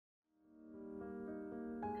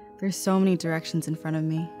There's so many directions in front of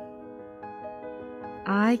me.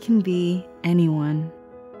 I can be anyone.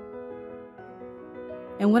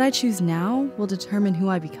 And what I choose now will determine who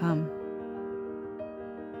I become.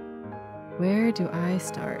 Where do I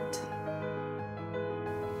start?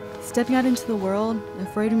 Stepping out into the world,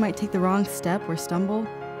 afraid we might take the wrong step or stumble,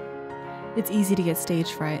 it's easy to get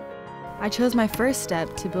stage fright. I chose my first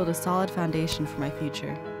step to build a solid foundation for my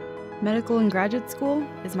future. Medical and graduate school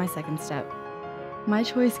is my second step. My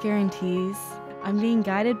choice guarantees I'm being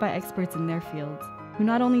guided by experts in their fields, who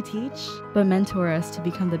not only teach, but mentor us to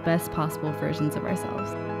become the best possible versions of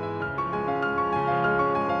ourselves.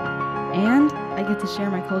 And I get to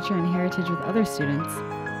share my culture and heritage with other students,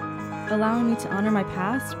 allowing me to honor my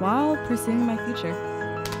past while pursuing my future.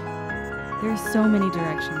 There are so many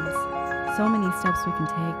directions, so many steps we can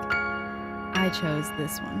take. I chose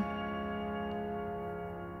this one.